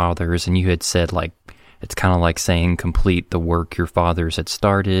your fathers, and you had said, like, it's kind of like saying complete the work your fathers had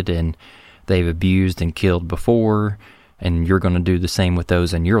started and they've abused and killed before, and you're going to do the same with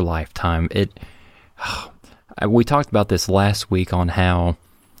those in your lifetime. We talked about this last week on how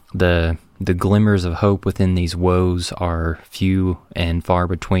the glimmers of hope within these woes are few and far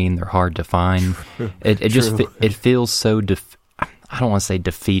between. They're hard to find. It feels so, I don't want to say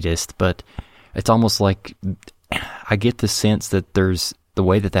defeatist, but it's almost like I get the sense that there's the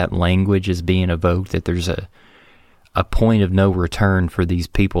way that language is being evoked, that there's a point of no return for these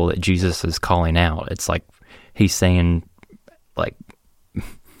people that Jesus is calling out. It's like he's saying, like,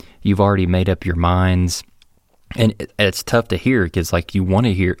 you've already made up your minds. And it's tough to hear because, like, you want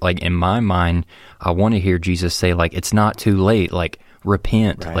to hear, like, in my mind, I want to hear Jesus say, like, it's not too late, like,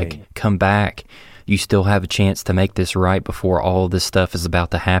 repent, right. Like, come back. You still have a chance to make this right before all of this stuff is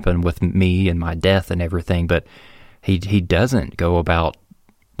about to happen with me and my death and everything. But he doesn't go about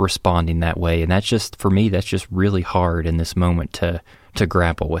responding that way. And that's just, for me, that's just really hard in this moment to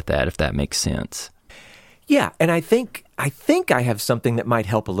grapple with that, if that makes sense. Yeah, and I think I have something that might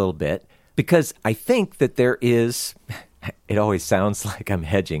help a little bit, because I think that there is, it always sounds like I'm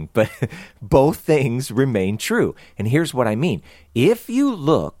hedging, but both things remain true. And here's what I mean. If you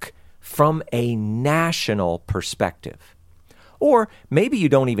look from a national perspective, or maybe you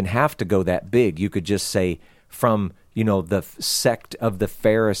don't even have to go that big, you could just say from, the sect of the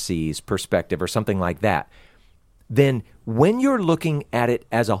Pharisees perspective or something like that, then when you're looking at it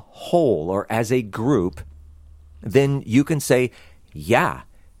as a whole or as a group, then you can say, yeah,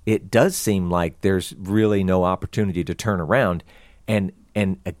 it does seem like there's really no opportunity to turn around. And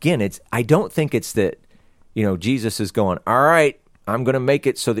again, I don't think it's that, Jesus is going, all right, I'm going to make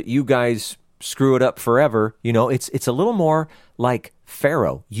it so that you guys screw it up forever. It's a little more like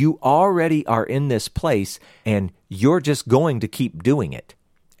Pharaoh. You already are in this place and you're just going to keep doing it.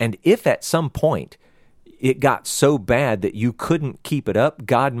 And if at some point it got so bad that you couldn't keep it up,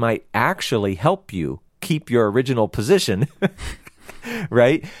 God might actually help you keep your original position,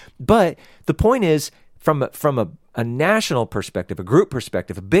 right? But the point is, from a national perspective, a group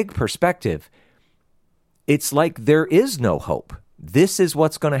perspective, a big perspective, it's like there is no hope. This is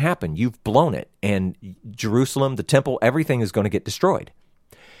what's going to happen. You've blown it. And Jerusalem, the temple, everything is going to get destroyed.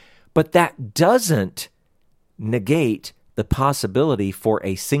 But that doesn't negate the possibility for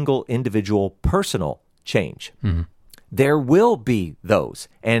a single individual personal change. Mm-hmm. There will be those.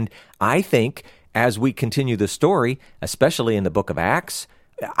 And I think as we continue the story, especially in the book of Acts,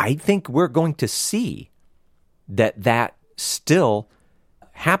 I think we're going to see that still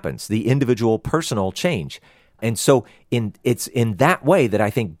happens, the individual personal change. And so it's in that way that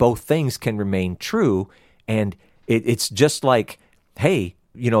I think both things can remain true. And it's just like, hey,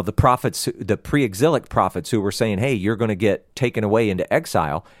 the prophets, the pre-exilic prophets who were saying, hey, you're going to get taken away into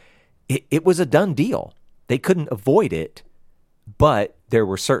exile, it was a done deal. They couldn't avoid it, but there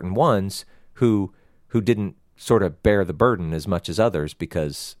were certain ones who didn't sort of bear the burden as much as others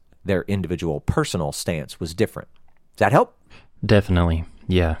because their individual personal stance was different. Does that help? Definitely.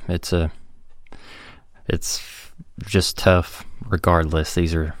 Yeah, it's just tough regardless.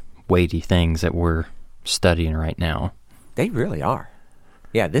 These are weighty things that we're studying right now. They really are.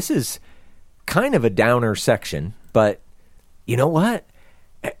 Yeah, this is kind of a downer section, but you know what?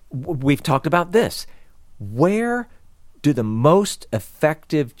 We've talked about this. Where do the most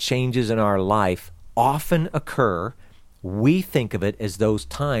effective changes in our life often occur? We think of it as those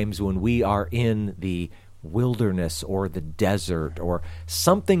times when we are in the wilderness or the desert or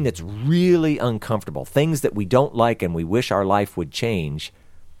something that's really uncomfortable, things that we don't like and we wish our life would change.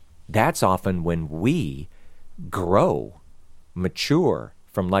 That's often when we grow, mature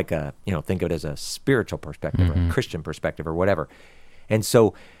from like a, think of it as a spiritual perspective or a Christian perspective or whatever. And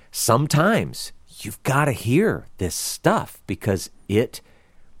so sometimes you've got to hear this stuff because it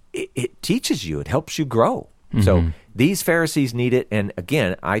teaches you, it helps you grow. So these Pharisees need it. And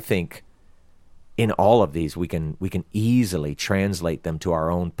again, I think in all of these, we can easily translate them to our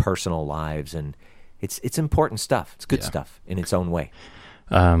own personal lives. And it's important stuff. It's good stuff in its own way.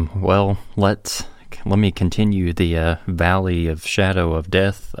 Well, let me continue the Valley of Shadow of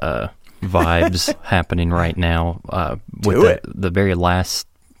Death vibes happening right now with the very last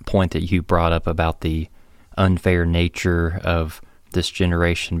point that you brought up about the unfair nature of this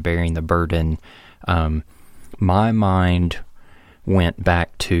generation bearing the burden. My mind went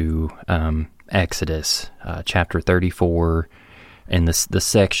back to Exodus chapter 34, and the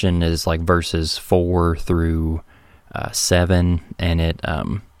section is like verses 4 through 7, and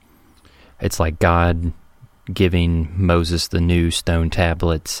it's like God giving Moses the new stone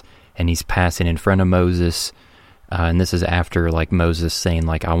tablets, and he's passing in front of Moses, and this is after like Moses saying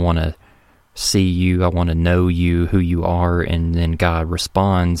like, I want to see you, I want to know you, who you are, and then God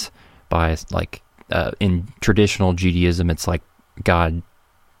responds by like, in traditional Judaism, it's like God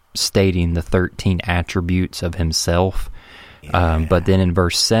stating the 13 attributes of himself. But then in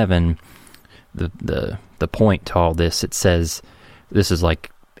verse 7, the point to all this, it says, this is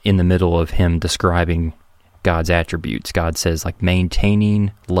like in the middle of him describing God's attributes. God says, like,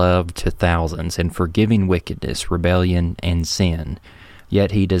 maintaining love to thousands and forgiving wickedness, rebellion, and sin.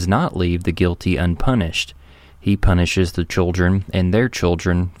 Yet he does not leave the guilty unpunished. He punishes the children and their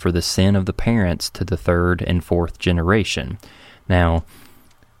children for the sin of the parents to the third and fourth generation. Now,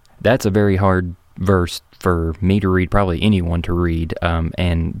 that's a very hard verse for me to read, probably anyone to read,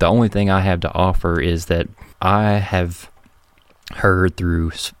 and the only thing I have to offer is that I have heard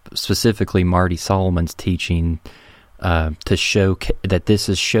through specifically Marty Solomon's teaching to show that this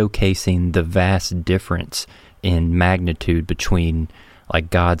is showcasing the vast difference in magnitude between like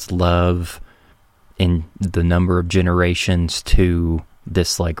God's love in the number of generations to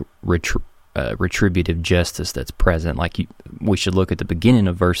this like retributive justice that's present. Like we should look at the beginning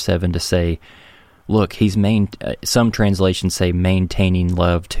of verse 7 to say, look, he's some translations say maintaining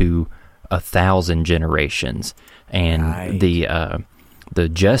love to 1,000 generations, and right. The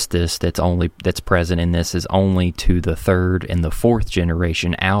justice that's present in this is only to the third and the fourth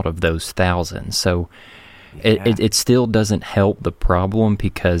generation out of those 1,000. So it still doesn't help the problem,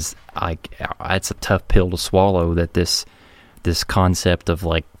 because it's a tough pill to swallow that this concept of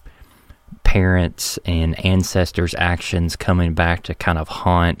like parents and ancestors' actions coming back to kind of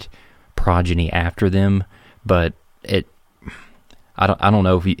haunt progeny after them. But I don't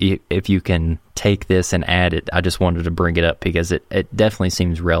know if you can take this and add it. I just wanted to bring it up because it definitely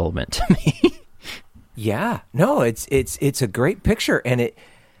seems relevant to me. Yeah, no, it's a great picture, and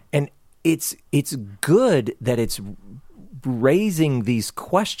it's good that it's raising these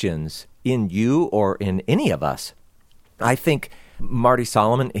questions in you or in any of us. I think Marty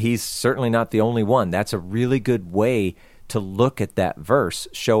Solomon, he's certainly not the only one. That's a really good way to look at that verse,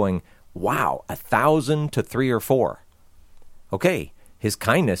 showing, wow, 1,000 to 3 or 4. Okay, his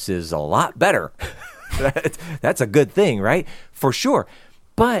kindness is a lot better. That's a good thing, right? For sure.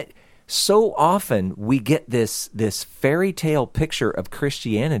 But so often we get this fairy tale picture of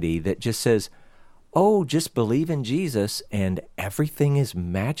Christianity that just says, oh, just believe in Jesus and everything is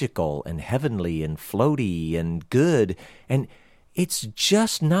magical and heavenly and floaty and good. And it's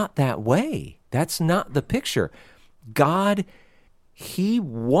just not that way. That's not the picture. God, he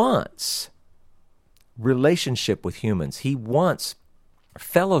wants relationship with humans. He wants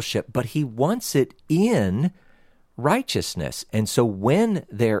fellowship, but he wants it in righteousness. And so when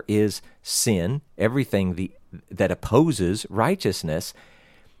there is sin, everything that opposes righteousness,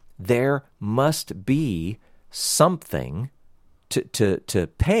 there must be something to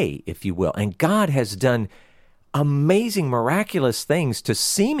pay, if you will. And God has done amazing, miraculous things to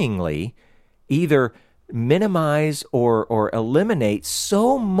seemingly either minimize or eliminate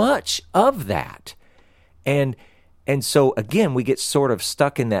so much of that. And so, again, we get sort of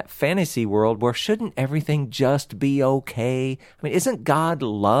stuck in that fantasy world where shouldn't everything just be okay? I mean, isn't God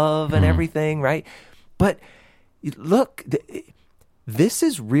love and everything, right? But look, this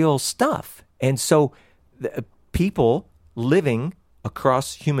is real stuff. And so people living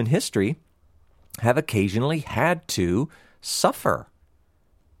across human history have occasionally had to suffer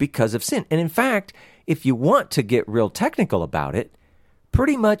because of sin. And in fact, if you want to get real technical about it,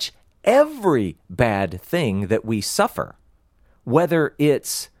 pretty much every bad thing that we suffer, whether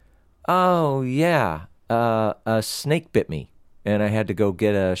it's, a snake bit me and I had to go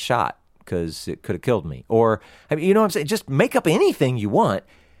get a shot because it could have killed me. Or, I mean, you know what I'm saying? Just make up anything you want.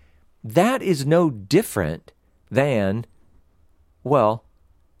 That is no different than,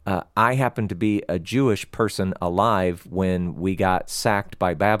 I happen to be a Jewish person alive when we got sacked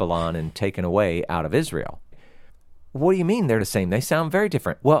by Babylon and taken away out of Israel. What do you mean they're the same? They sound very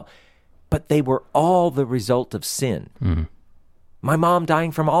different. Well, but they were all the result of sin. Mm-hmm. My mom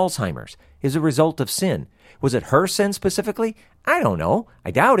dying from Alzheimer's is a result of sin. Was it her sin specifically? I don't know.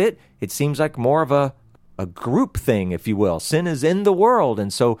 I doubt it. It seems like more of a group thing, if you will. Sin is in the world,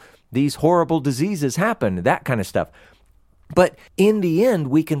 and so these horrible diseases happen, that kind of stuff. But in the end,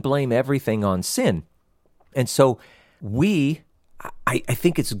 we can blame everything on sin. And so I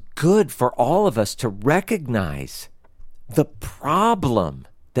think it's good for all of us to recognize the problem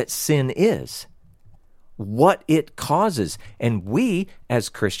that sin is, what it causes. And we, as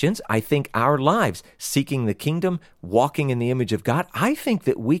Christians, I think our lives, seeking the kingdom, walking in the image of God, I think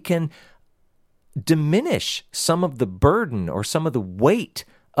that we can diminish some of the burden or some of the weight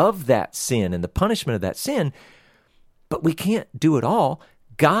of that sin and the punishment of that sin. But we can't do it all.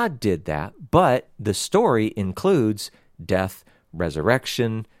 God did that, but the story includes death,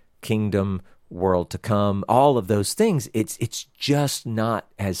 resurrection, kingdom, world to come, all of those things. It's just not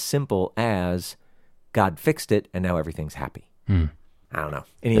as simple as God fixed it and now everything's happy. I don't know.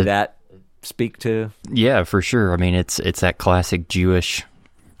 Any of that speak to? Yeah, for sure. I mean, it's that classic Jewish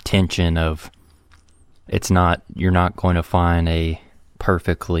tension of you're not going to find a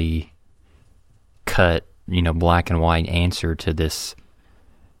perfectly cut, black and white answer to this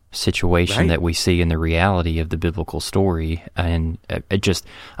situation that we see in the reality of the biblical story. And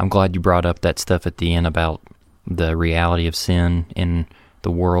I'm glad you brought up that stuff at the end about the reality of sin in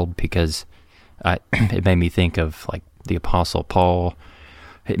the world, because it made me think of like the Apostle Paul.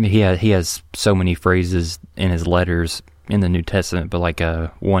 He has so many phrases in his letters in the New Testament, but like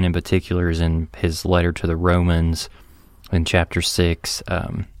one in particular is in his letter to the Romans in chapter 6,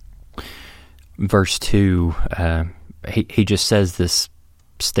 verse 2. He just says this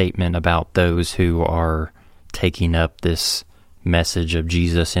statement about those who are taking up this message of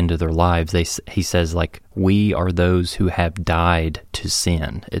Jesus into their lives. He says, like, we are those who have died to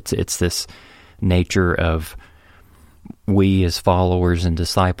sin. It's this nature of we as followers and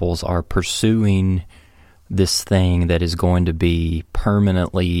disciples are pursuing this thing that is going to be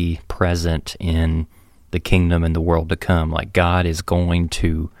permanently present in the kingdom and the world to come. Like, God is going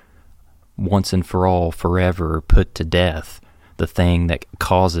to once and for all, forever put to death the thing that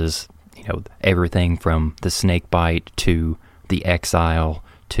causes, everything from the snake bite to the exile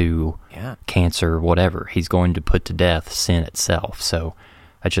to cancer, whatever. He's going to put to death sin itself. So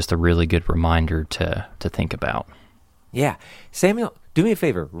that's just a really good reminder to think about. Yeah. Samuel, do me a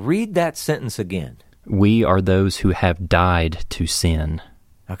favor. Read that sentence again. We are those who have died to sin.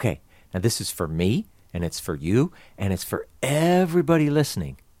 Okay. Now this is for me, and it's for you, and it's for everybody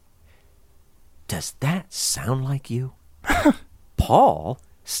listening. Does that sound like you? Paul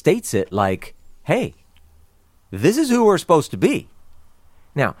states it like, hey, this is who we're supposed to be.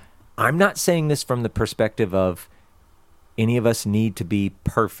 Now, I'm not saying this from the perspective of any of us need to be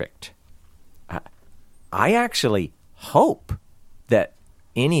perfect. I actually hope that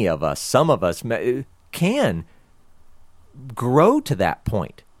any of us, some of us, can grow to that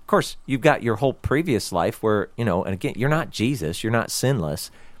point. Of course, you've got your whole previous life where, and again, you're not Jesus, you're not sinless,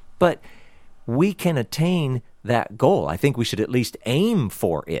 but we can attain that goal. I think we should at least aim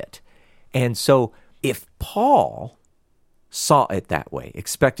for it. And so if Paul saw it that way,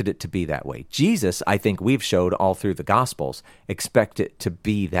 expected it to be that way, Jesus, I think we've showed all through the Gospels, expect it to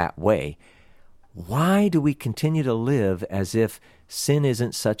be that way. Why do we continue to live as if sin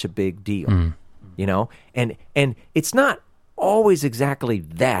isn't such a big deal? And it's not always exactly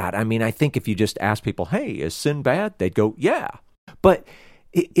that. I mean, I think if you just ask people, hey, is sin bad? They'd go, yeah. But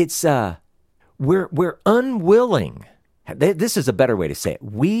it's we're unwilling. This is a better way to say it.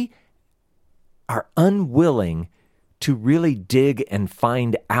 We are unwilling to really dig and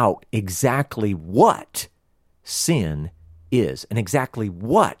find out exactly what sin is and exactly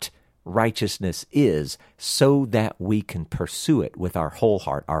what righteousness is, so that we can pursue it with our whole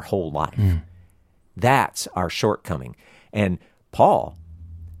heart, our whole life. That's our shortcoming. And Paul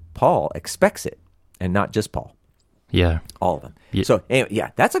expects it, and not just Paul. Yeah. All of them. Yeah. So, anyway,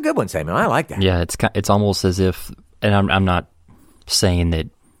 yeah, that's a good one, Samuel. I like that. Yeah, it's almost as if, and I'm not saying that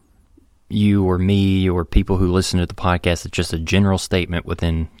you or me or people who listen to the podcast, it's just a general statement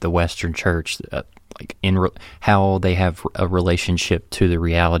within the Western Church, like how they have a relationship to the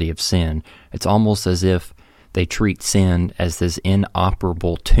reality of sin. It's almost as if they treat sin as this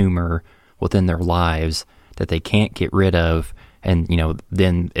inoperable tumor within their lives that they can't get rid of. And,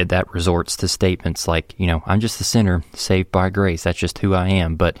 then that resorts to statements like, I'm just a sinner saved by grace. That's just who I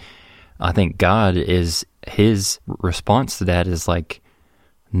am. But I think God his response to that is like,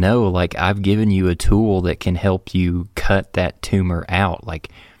 no, like I've given you a tool that can help you cut that tumor out. Like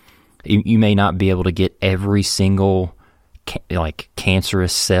you may not be able to get every single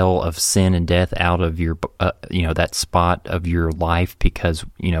cancerous cell of sin and death out of your, that spot of your life, because,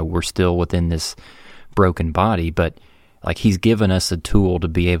 we're still within this broken body, but like he's given us a tool to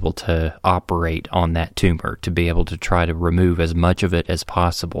be able to operate on that tumor, to be able to try to remove as much of it as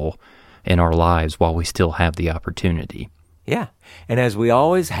possible in our lives while we still have the opportunity. Yeah. And as we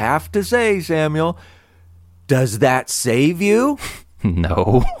always have to say, Samuel, does that save you?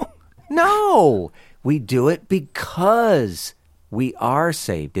 No. No. We do it because we are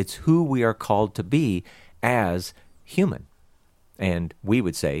saved. It's who we are called to be as human. And we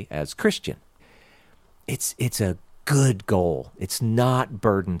would say as Christian. It's a good goal. It's not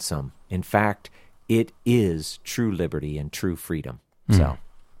burdensome. In fact, it is true liberty and true freedom. So,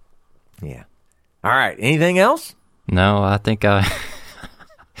 yeah. All right. Anything else? No, I think I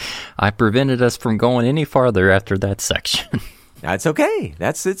prevented us from going any farther after that section. That's okay.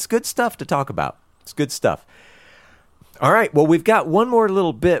 It's good stuff to talk about. It's good stuff. All right. Well, we've got one more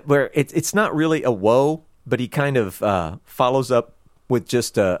little bit where it's not really a woe, but he kind of follows up with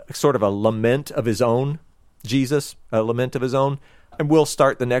just a sort of a lament of his own, Jesus, a lament of his own. And we'll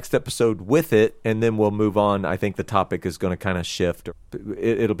start the next episode with it, and then we'll move on. I think the topic is going to kind of shift.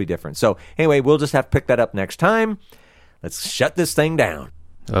 It'll be different. So anyway, we'll just have to pick that up next time. Let's shut this thing down.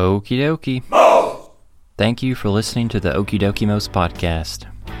 Okie dokie. Thank you for listening to the Okie Dokie Most podcast.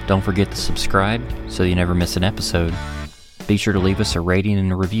 Don't forget to subscribe so you never miss an episode. Be sure to leave us a rating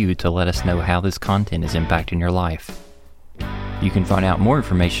and a review to let us know how this content is impacting your life. You can find out more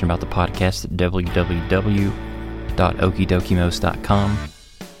information about the podcast at www.okiedokimos.com.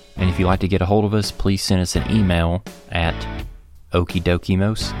 And if you'd like to get a hold of us, please send us an email at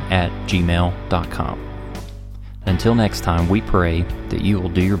okiedokimos@gmail.com. Until next time, we pray that you will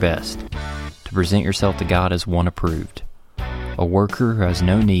do your best to present yourself to God as one approved, a worker who has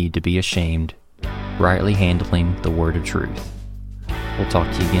no need to be ashamed, rightly handling the word of truth. We'll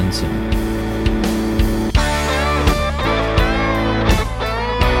talk to you again soon.